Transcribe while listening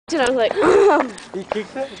And I was like, He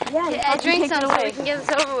kicked it? yeah, drink some so we can get this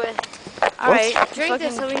over with. Alright, Drink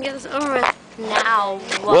this so we can get this over with now.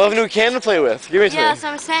 We'll have a new can to play with. Give it to me. Yeah, that's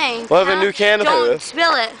what I'm saying. We'll have a new can to play with. Don't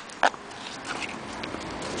spill it.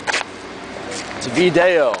 It's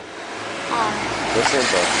Video. Oh.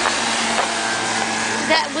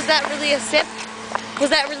 Was that really a sip? Was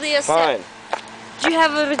that really a Fine. sip? Do you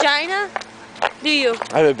have a vagina? Do you?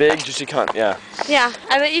 I have a big juicy cunt, yeah. Yeah,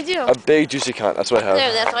 I bet you do. A big juicy cunt, that's what I have.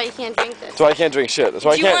 There, that's why you can't drink this. That's why I can't drink shit. That's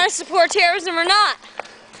why Do you want to support terrorism or not?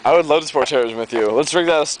 I would love to support terrorism with you. Let's drink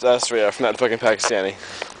that Astraea from that fucking Pakistani.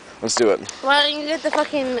 Let's do it. Why don't you get the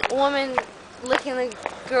fucking woman licking the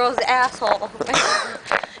girl's asshole?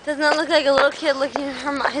 Doesn't that look like a little kid licking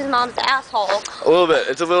his mom's asshole? A little bit.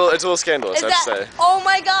 It's a little scandalous, I'd say. Oh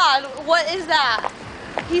my god, what is that?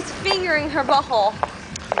 He's fingering her butthole.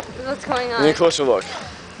 What's going on? Give me a closer look.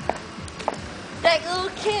 That little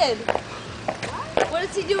kid. What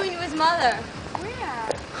is he doing to his mother? where?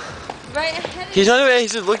 Right ahead of He's not even,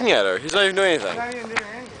 he's just looking at her. He's not even doing anything. Not even doing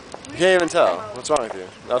anything. You can't even tell. What's wrong with you?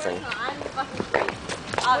 Nothing. I'm fucking freak.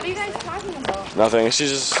 What are you guys talking about? Nothing.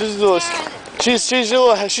 She's a little,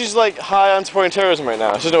 she's like high on supporting terrorism right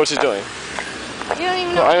now. She doesn't know what she's doing. You don't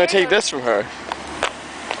even know. I'm gonna take this from her.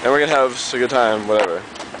 And we're gonna have a good time, whatever.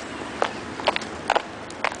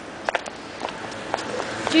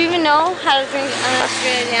 Do you even know how to drink an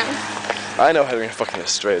Australia jam? I know how to drink a fucking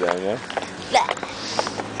Astraea jam, yeah?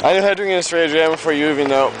 I knew how to drink an Astraea jam before you even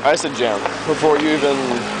know. I said jam. Before you even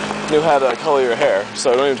knew how to color your hair.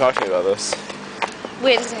 So don't even talk to me about this.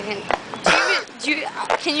 Wait a second.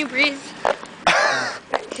 Can you breathe?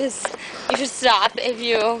 Because you should stop if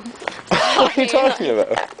you. What are you talking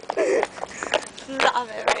about? Stop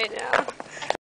it right now.